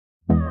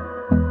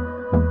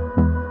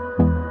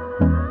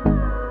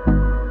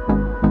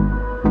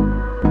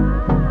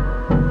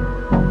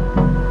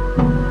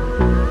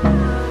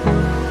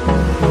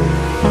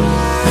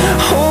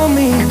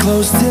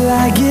close till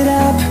I get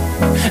up.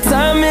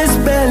 Time is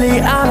barely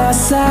on our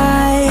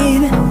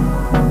side.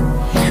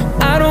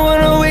 I don't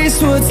wanna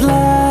waste what's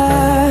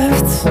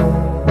left.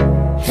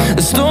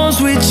 The storms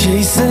we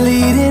chase are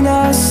leading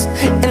us,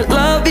 and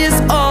love is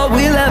all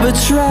we'll ever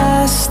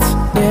trust.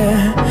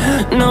 Yeah,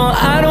 no,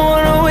 I don't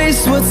wanna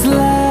waste what's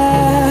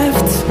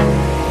left.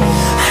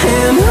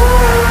 And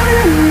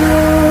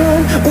on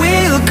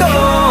we'll go,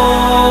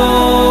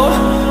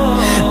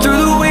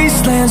 through the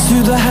wastelands,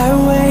 through the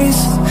highways,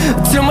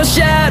 till my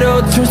shadow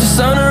turns to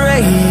sun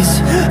rays.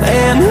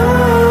 And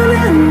on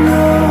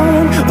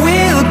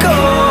we'll go,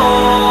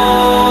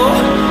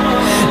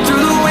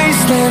 through the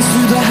wastelands,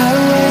 through the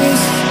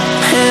highways,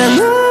 and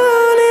on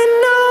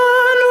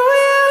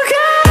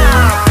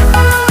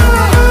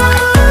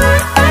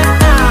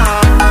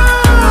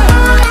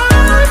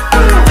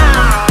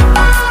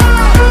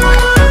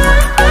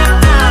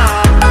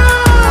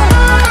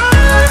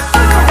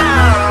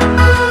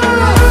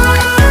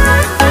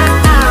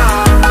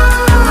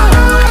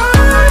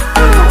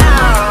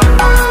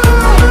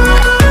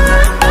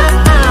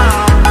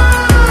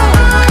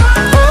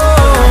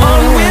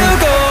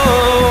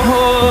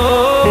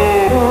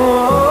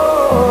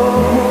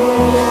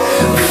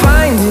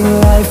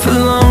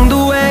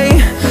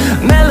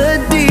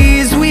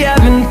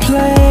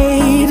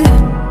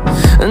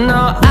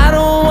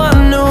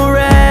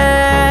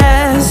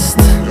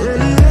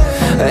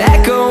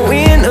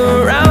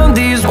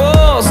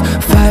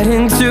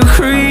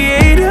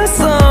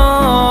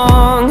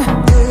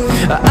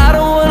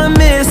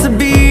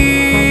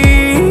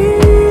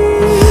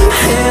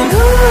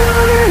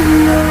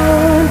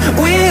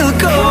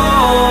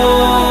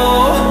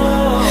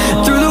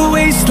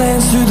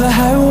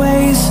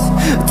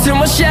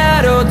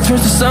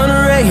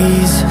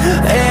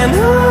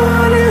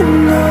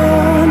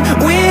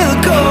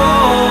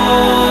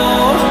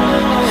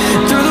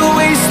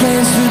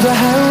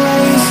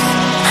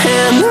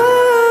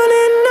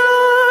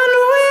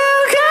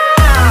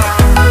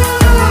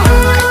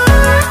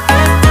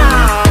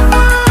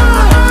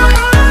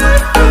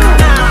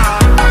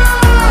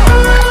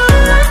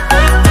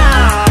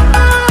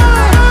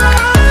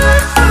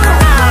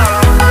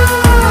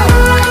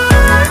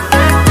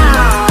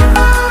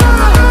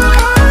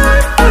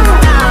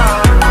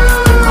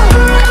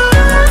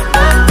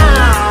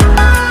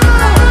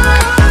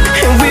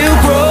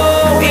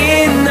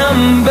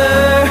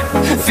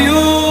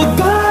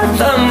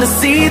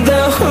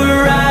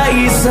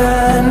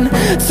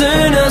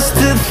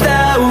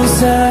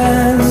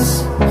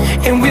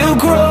we'll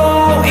go.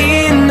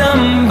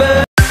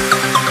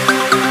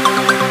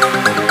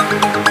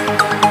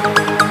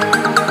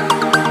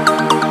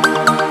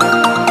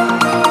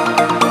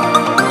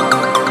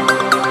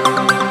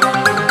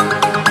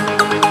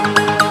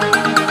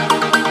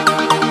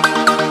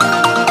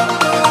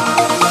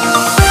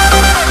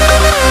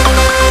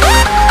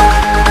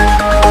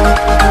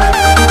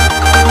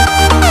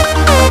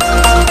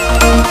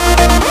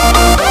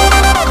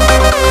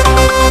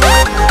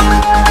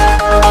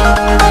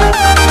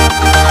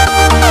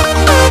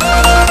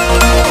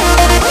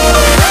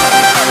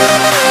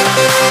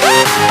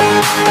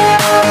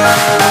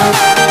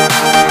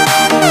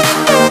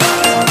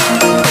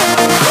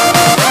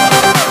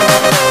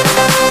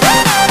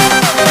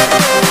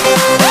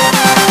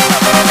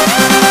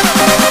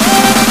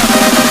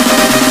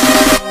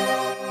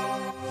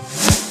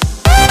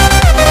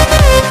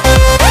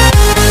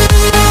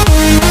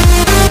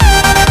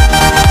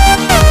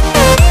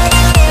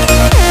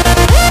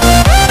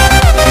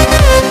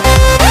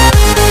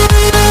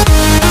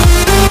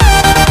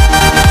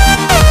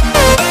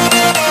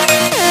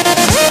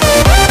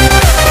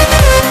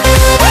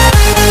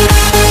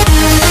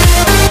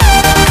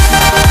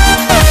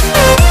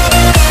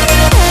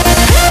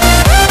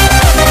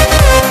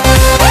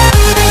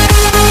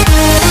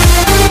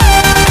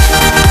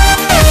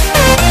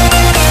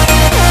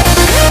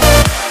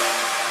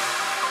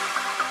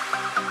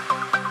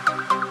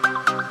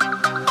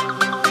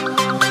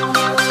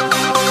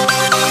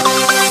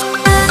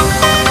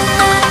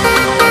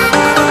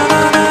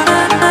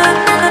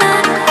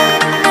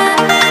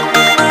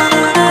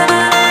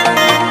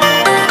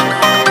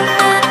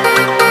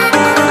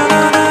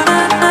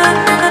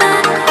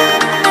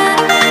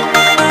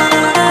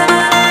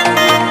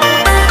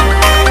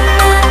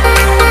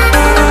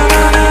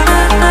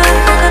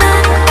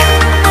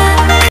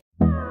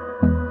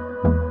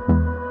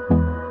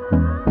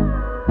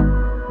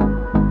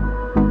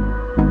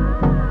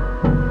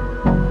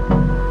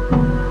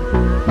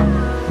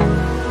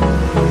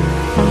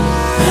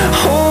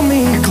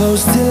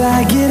 close till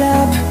I get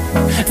up.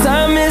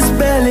 Time is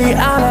barely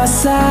on our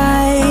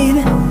side.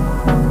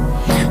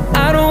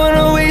 I don't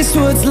wanna waste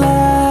what's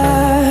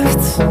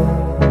left.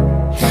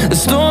 The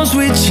storms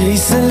we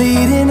chase are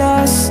leading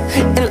us,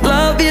 and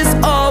love is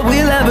all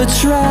we'll ever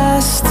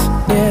trust.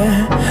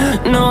 Yeah,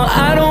 no,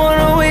 I don't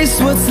wanna waste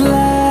what's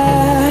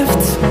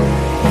left.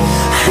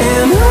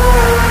 And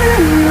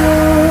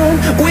on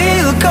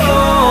we'll go,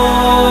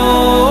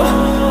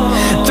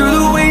 through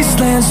the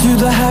wastelands, through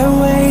the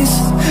highways,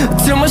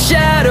 till my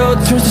shadow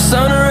turns to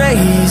sun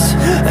rays.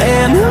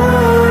 And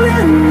on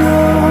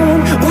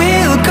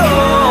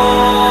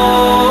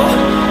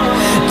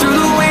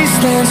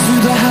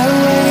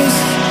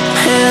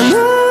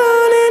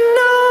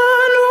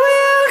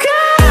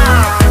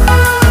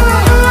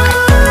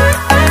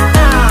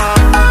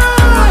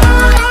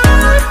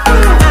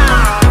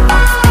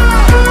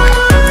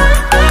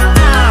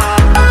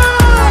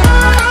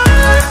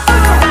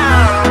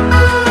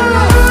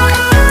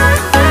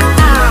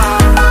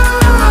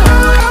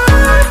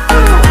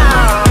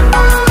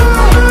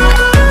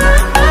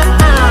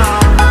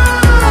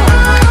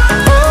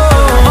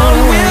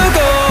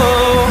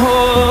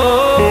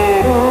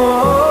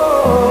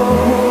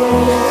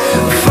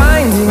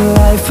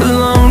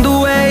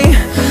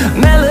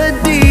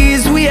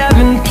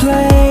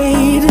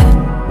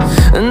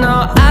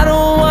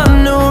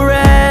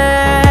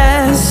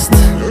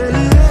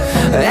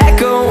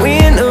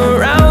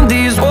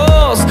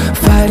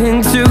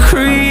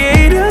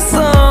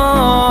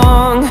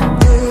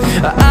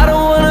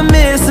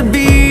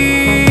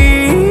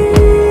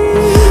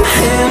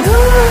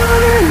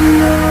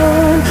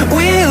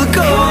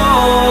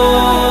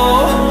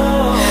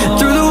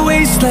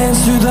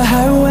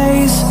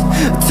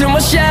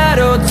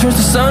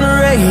turns to sun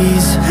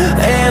rays,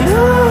 and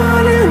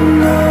on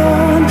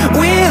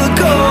we'll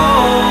go,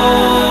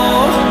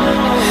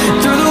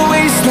 through the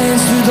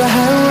wastelands, through the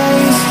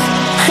highways,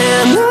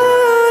 and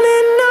on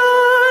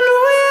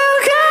we'll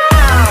go.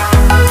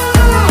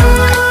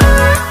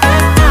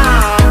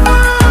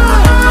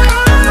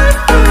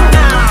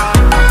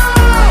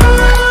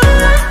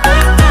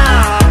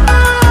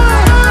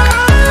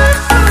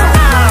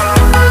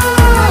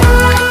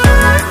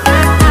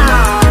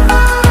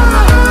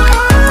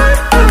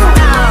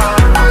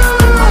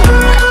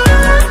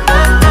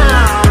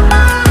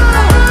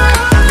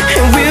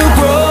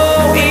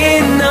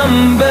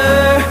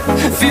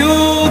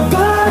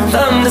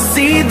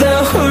 See the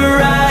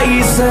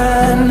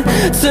horizon,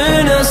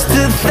 turn us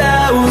to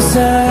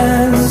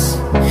thousands,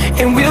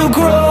 and we'll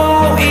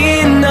grow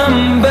in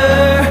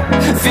number,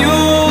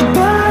 fueled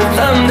by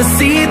them to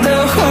see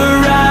the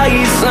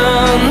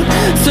horizon,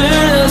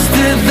 turn